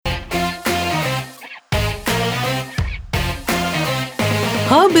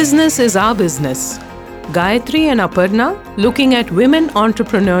Her business is our business. Gayatri and Aparna looking at women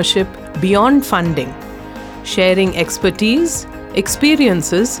entrepreneurship beyond funding, sharing expertise,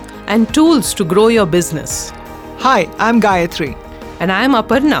 experiences, and tools to grow your business. Hi, I'm Gayatri. And I'm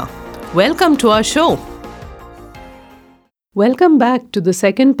Aparna. Welcome to our show. Welcome back to the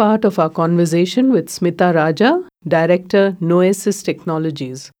second part of our conversation with Smita Raja, Director, Noesis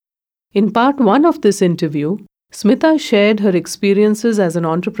Technologies. In part one of this interview, Smita shared her experiences as an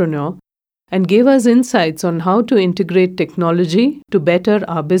entrepreneur and gave us insights on how to integrate technology to better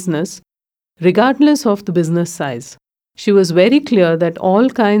our business, regardless of the business size. She was very clear that all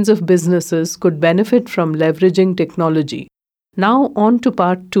kinds of businesses could benefit from leveraging technology. Now on to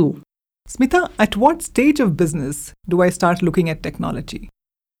part two. Smita, at what stage of business do I start looking at technology?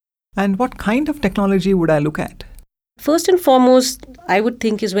 And what kind of technology would I look at? First and foremost, I would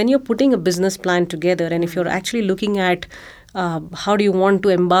think is when you're putting a business plan together and if you're actually looking at how do you want to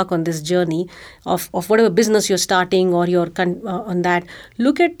embark on this journey of whatever business you're starting or you're on that,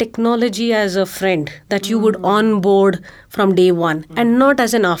 look at technology as a friend that you would onboard from day one and not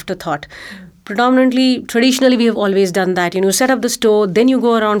as an afterthought. Traditionally, we have always done that. Set up the store, then you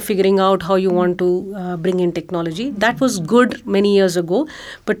go around figuring out how you want to bring in technology. That was good many years ago.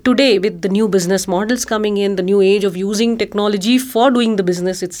 But today, with the new business models coming in, the new age of using technology for doing the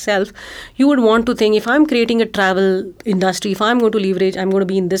business itself, you would want to think, if I'm creating a travel industry, if I'm going to leverage, I'm going to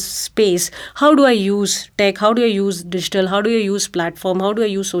be in this space, how do I use tech? How do I use digital? How do I use platform? How do I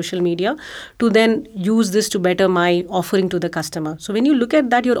use social media to then use this to better my offering to the customer? So when you look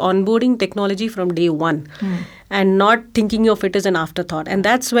at that, you're onboarding technology from day one and not thinking of it as an afterthought. And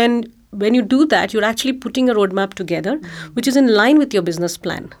that's when you do that, you're actually putting a roadmap together, which is in line with your business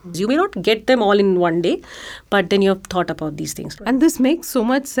plan. You may not get them all in one day, but then you've thought about these things. And this makes so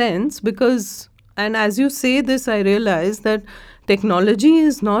much sense because, and as you say this, I realize that technology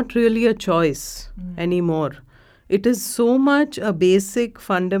is not really a choice anymore. It is so much a basic,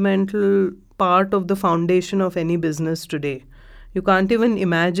 fundamental part of the foundation of any business today. You can't even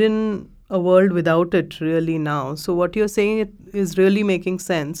imagine a world without it really now. So what you're saying is really making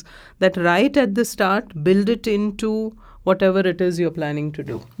sense, that right at the start, build it into whatever it is you're planning to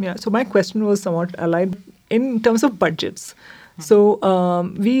do. Yeah, so my question was somewhat aligned in terms of budgets.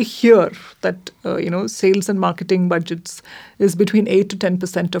 So we hear that, sales and marketing budgets is between 8 to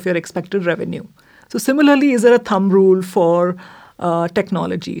 10% of your expected revenue. So similarly, is there a thumb rule for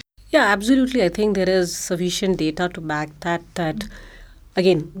technology? Yeah, absolutely. I think there is sufficient data to back that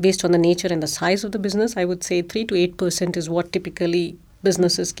again, based on the nature and the size of the business, I would say 3 to 8% is what typically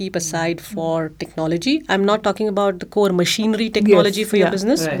businesses keep aside for technology. I'm not talking about the core machinery technology for your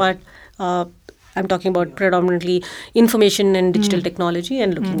business, but I'm talking about predominantly information and digital technology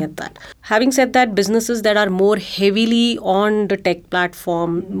and looking at that. Having said that, businesses that are more heavily on the tech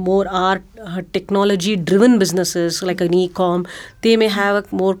platform, more are technology-driven businesses like an e-com, they may have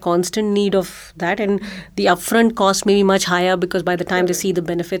a more constant need of that, and the upfront cost may be much higher because by the time they see the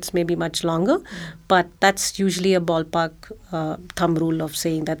benefits may be much longer. But that's usually a ballpark thumb rule of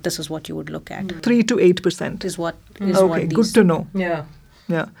saying that this is what you would look at. 3 to 8% is what. Okay, good to know.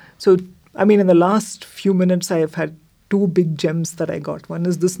 Yeah. So, in the last few minutes, I have had two big gems that I got. One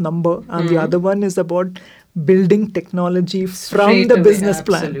is this number, and the other one is about building technology from the business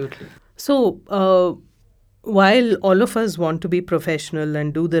plan. Absolutely. So, while all of us want to be professional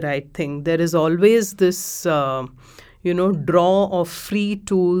and do the right thing, there is always this, draw of free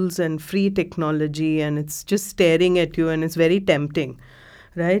tools and free technology, and it's just staring at you, and it's very tempting,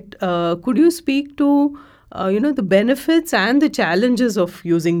 right? Could you speak to the benefits and the challenges of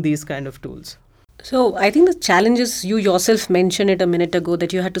using these kind of tools? So I think the challenges, you yourself mentioned it a minute ago,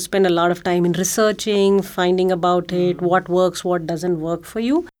 that you had to spend a lot of time in researching, finding about it, what works, what doesn't work for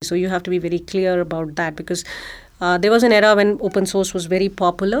you. So you have to be very clear about that because there was an era when open source was very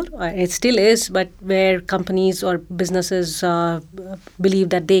popular. It still is, but where companies or businesses believe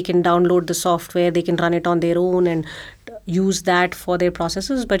that they can download the software, they can run it on their own and use that for their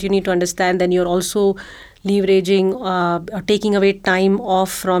processes. But you need to understand then you're also leveraging or taking away time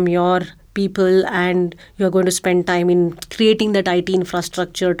off from your people, and you're going to spend time in creating that IT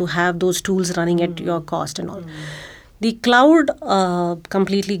infrastructure to have those tools running at your cost and all. The cloud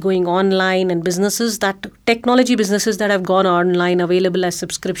completely going online, and technology businesses that have gone online available as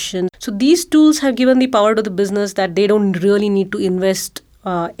subscription. So these tools have given the power to the business that they don't really need to invest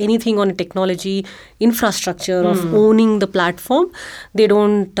anything on a technology infrastructure of owning the platform. They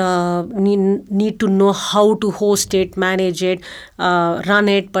don't need to know how to host it, manage it, run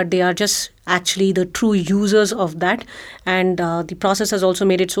it, but they are just actually the true users of that. And the process has also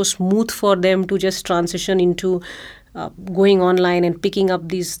made it so smooth for them to just transition into going online and picking up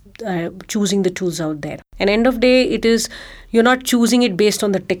these, choosing the tools out there. And end of day, it is, you're not choosing it based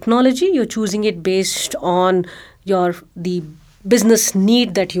on the technology, you're choosing it based on the business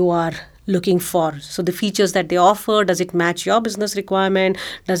need that you are looking for. So the features that they offer, does it match your business requirement?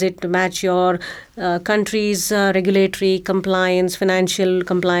 Does it match your country's regulatory compliance, financial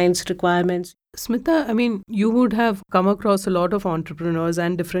compliance requirements? Smita, I mean, you would have come across a lot of entrepreneurs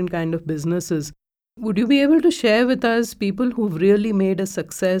and different kind of businesses. Would you be able to share with us people who've really made a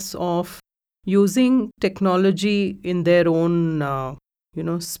success of using technology in their own,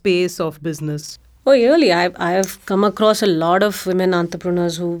 space of business? Oh, really? I've come across a lot of women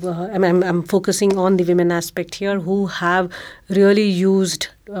entrepreneurs who, I'm focusing on the women aspect here, who have really used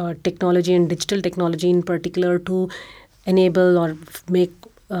technology and digital technology in particular to enable or make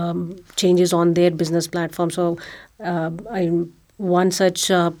changes on their business platform. So one such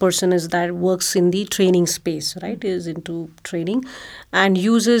person is that works in the training space, right? Is into training and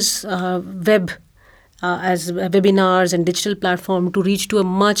uses web as webinars and digital platform to reach to a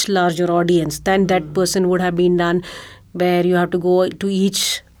much larger audience than that person would have been done, where you have to go to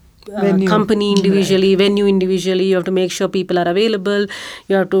each company individually, venue individually. You have to make sure people are available.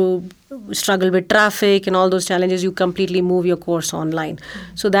 You have to struggle with traffic and all those challenges. You completely move your course online.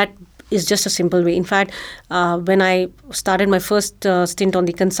 So that is just a simple way. In fact, when I started my first stint on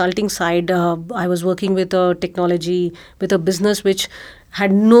the consulting side, I was working with a business which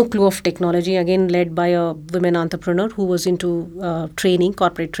had no clue of technology, again led by a women entrepreneur who was into training,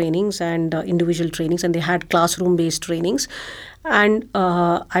 corporate trainings and individual trainings, and they had classroom-based trainings. And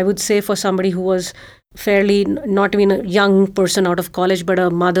I would say for somebody who was fairly not even a young person out of college, but a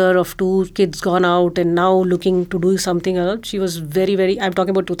mother of 2 kids gone out and now looking to do something else. She was very, very, I'm talking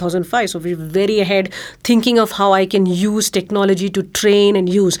about 2005, so we were very ahead, thinking of how I can use technology to train and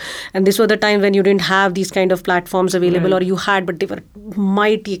use. And this was the time when you didn't have these kind of platforms available, or you had, but they were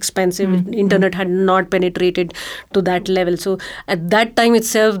mighty expensive. Internet had not penetrated to that level. So at that time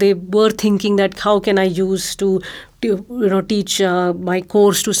itself, they were thinking that how can I use to teach my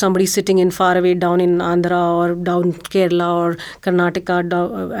course to somebody sitting in far away down in Andhra or down Kerala or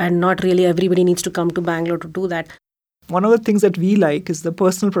Karnataka, and not really everybody needs to come to Bangalore to do that. One of the things that we like is the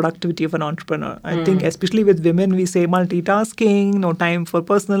personal productivity of an entrepreneur. I think especially with women, we say multitasking, no time for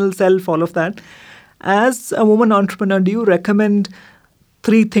personal self, all of that. As a woman entrepreneur, do you recommend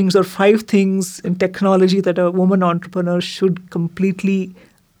 3 things or 5 things in technology that a woman entrepreneur should completely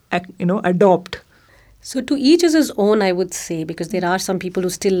adopt? So to each is his own, I would say, because there are some people who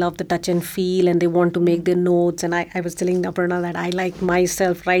still love the touch and feel and they want to make their notes. And I was telling Aparna that I like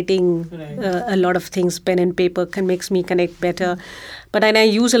myself writing a lot of things. Pen and paper makes me connect better. But then I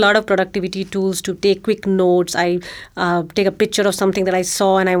use a lot of productivity tools to take quick notes. I take a picture of something that I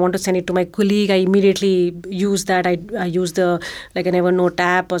saw and I want to send it to my colleague. I immediately use that. I use an Evernote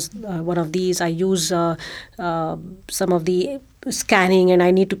app or one of these. I use some of the scanning, and I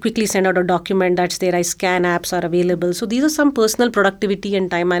need to quickly send out a document that's there. I scan, apps are available. So these are some personal productivity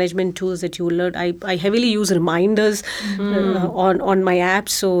and time management tools that you learn. I heavily use reminders on my apps.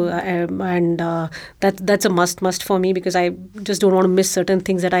 So that's a must for me, because I just don't want to miss certain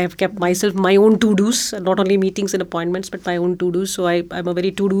things that I have kept myself, my own to-dos, not only meetings and appointments, but my own to-dos. So I'm a very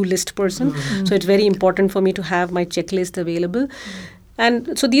to-do list person. So it's very important for me to have my checklist available.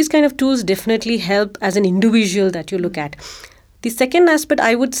 And so these kind of tools definitely help as an individual that you look at. The second aspect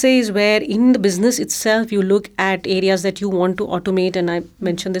I would say is where in the business itself you look at areas that you want to automate, and I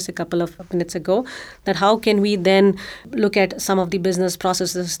mentioned this a couple of minutes ago, that how can we then look at some of the business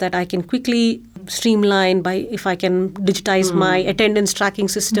processes that I can quickly streamline by, if I can digitize my attendance tracking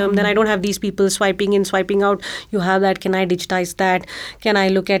system, then I don't have these people swiping in, swiping out. You have that. Can I digitize that? Can I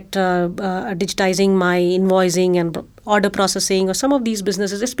look at digitizing my invoicing and order processing, or some of these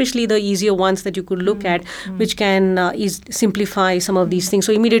businesses, especially the easier ones that you could look at, which can simplify some of these things.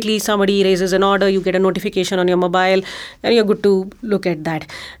 So immediately somebody raises an order, you get a notification on your mobile, and you're good to look at that.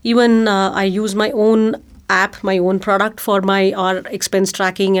 Even I use my own app, my own product for our expense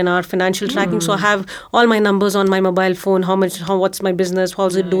tracking and our financial tracking. So I have all my numbers on my mobile phone, what's my business,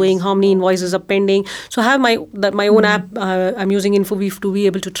 how's it doing, how many invoices are pending. So I have my own app I'm using InfoWeave to be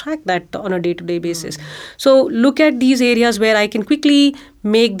able to track that on a day-to-day basis. So look at these areas where I can quickly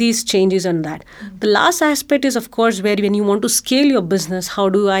make these changes on that. The last aspect is, of course, where when you want to scale your business, how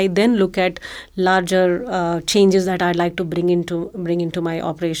do I then look at larger changes that I'd like to bring into my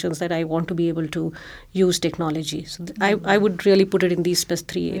operations, that I want to be able to use technology. So I would really put it in these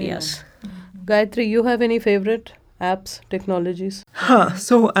 3 areas. Gayatri, you have any favorite apps, technologies?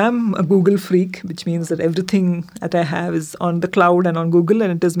 So I'm a Google freak, which means that everything that I have is on the cloud and on Google,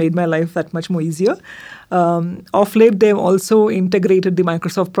 and it has made my life that much more easier. Of late, they've also integrated the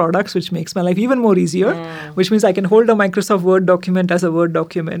Microsoft products, which makes my life even more easier, which means I can hold a Microsoft Word document as a Word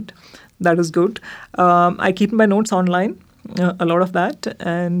document. That is good. I keep my notes online. A lot of that,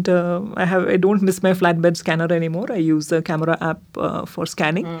 and I don't miss my flatbed scanner anymore. I use the camera app for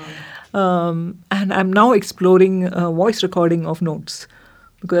scanning, and I'm now exploring voice recording of notes,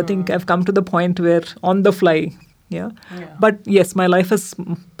 because I think I've come to the point where on the fly, But yes, my life has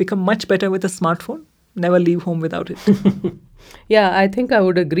become much better with a smartphone. Never leave home without it. Yeah, I think I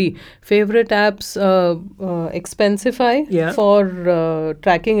would agree. Favorite apps, Expensify for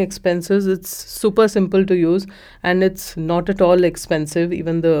tracking expenses. It's super simple to use and it's not at all expensive,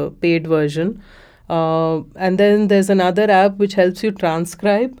 even the paid version. And then there's another app which helps you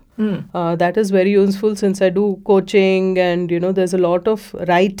transcribe. That is very useful since I do coaching and, there's a lot of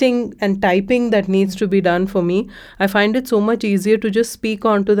writing and typing that needs to be done for me. I find it so much easier to just speak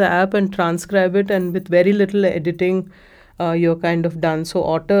onto the app and transcribe it, and with very little editing, you're kind of done. So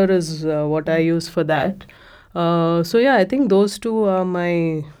Otter is what I use for that. I think those two are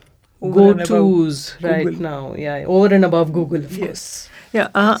my go-tos right now. Yeah, over and above Google, of course. Yeah,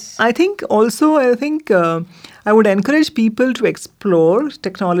 I think I would encourage people to explore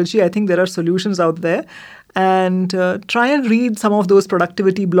technology. I think there are solutions out there, and try and read some of those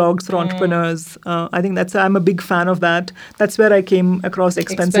productivity blogs for entrepreneurs. I think I'm a big fan of that. That's where I came across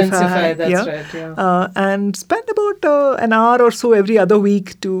Expensify. That's right. Yeah. And spend about an hour or so every other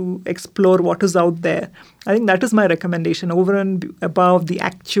week to explore what is out there. I think that is my recommendation. Over and above the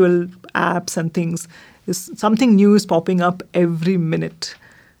actual apps and things, is something new is popping up every minute.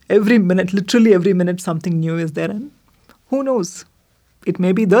 Every minute, literally every minute, something new is there. And who knows? It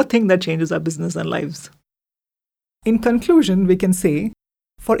may be the thing that changes our business and lives. In conclusion, we can say,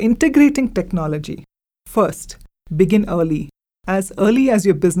 for integrating technology, first, begin early as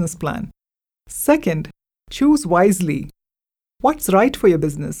your business plan. Second, choose wisely. What's right for your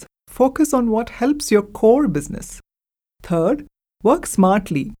business? Focus on what helps your core business. Third, work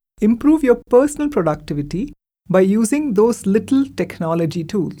smartly. Improve your personal productivity by using those little technology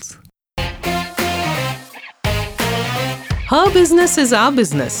tools. Her business is our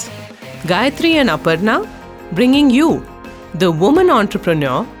business. Gayatri and Aparna bringing you, the woman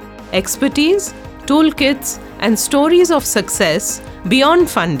entrepreneur, expertise, toolkits, and stories of success beyond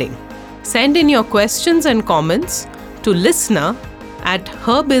funding. Send in your questions and comments to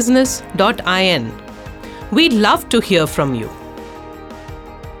listener@herbusiness.in. We'd love to hear from you.